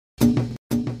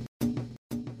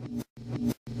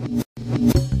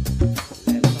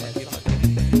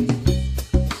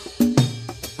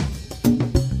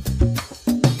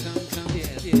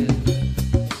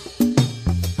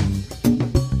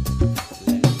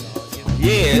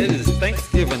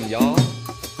Thanksgiving, y'all.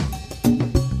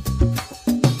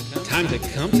 Time to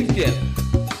come together.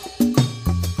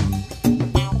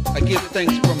 I give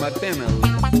thanks for my family,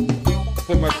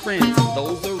 for my friends and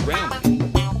those around me,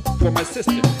 for my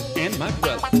sister and my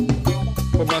brother,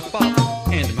 for my father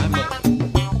and my mother,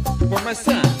 for my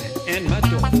son and my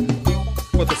daughter,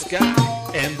 for the sky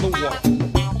and the water,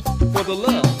 for the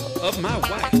love of my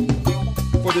wife,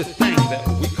 for this thing that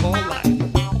we call life.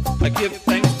 I give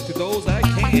thanks to those I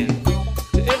can,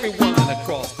 to everyone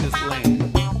across this land,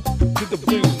 to the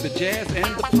blues, the jazz,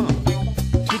 and the punk,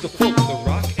 to the folk, the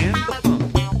rock, and the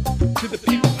funk, to the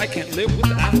people I can't live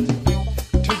without,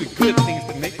 to the good things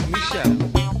that make me shout,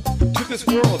 to this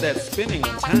world that's spinning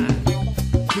on time,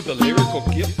 to the lyrical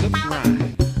gift of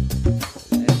rhyme.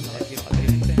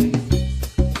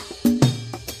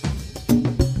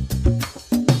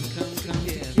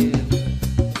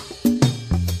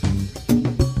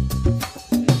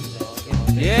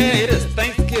 Yeah, it is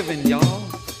Thanksgiving, y'all.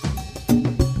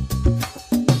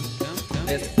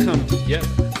 Let's come together.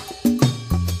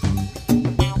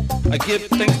 I give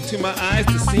thanks to my eyes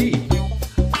to see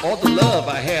all the love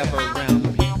I have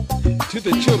around me, to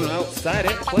the children outside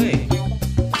at play,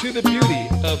 to the beauty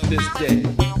of this day,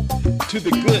 to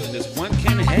the goodness one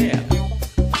can have,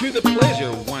 to the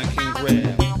pleasure one can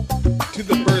grab, to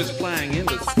the birds flying in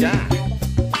the sky,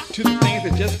 to the things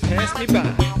that just pass me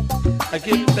by. I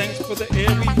give thanks for the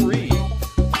air we breathe,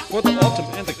 for the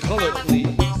autumn and the colored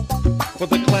leaves, for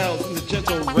the clouds and the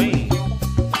gentle rain,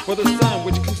 for the sun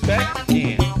which comes back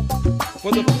again,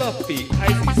 for the fluffy,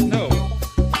 icy snow,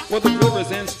 for the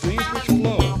rivers and streams which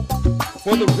flow,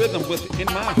 for the rhythm within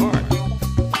my heart,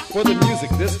 for the music,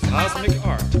 this cosmic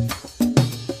art.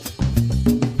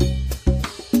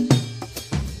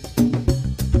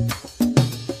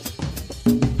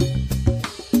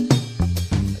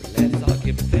 Let's all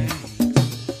give thanks.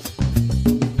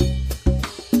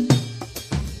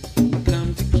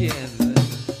 Come together.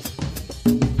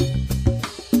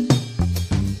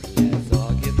 Let's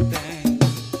all give thanks.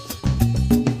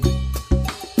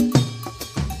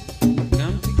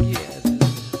 Come together.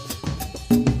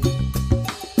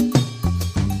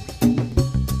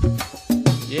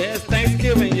 Yes,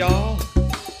 Thanksgiving, y'all.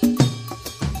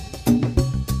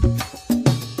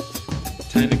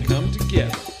 Time to come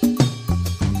together.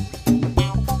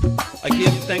 I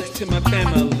give thanks to my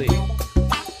family,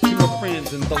 to my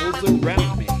friends and those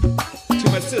around me, to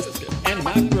my sister and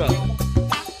my brother,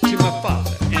 to my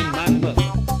father and my mother,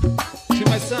 to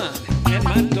my son and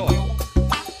my daughter,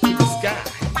 to the sky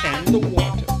and the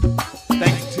water.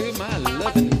 Thanks to my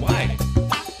loving wife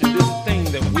and this thing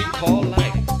that we call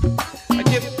life. I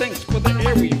give thanks for the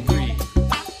air we breathe,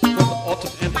 for the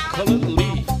autumn and the colored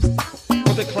leaves,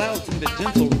 for the clouds and the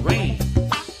gentle rain,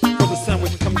 for the sun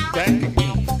which comes back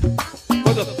again,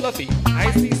 for the fluffy,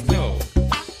 icy snow,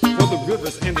 for the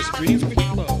rivers and the streams which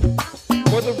flow,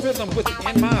 for the rhythm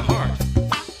within my heart,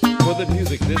 for the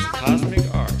music, this cosmic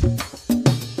art.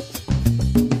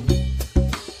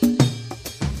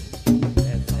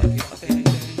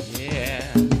 Yeah.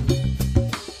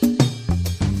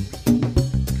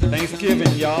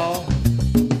 Thanksgiving, y'all.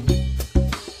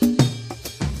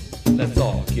 Let's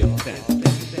all give thanks.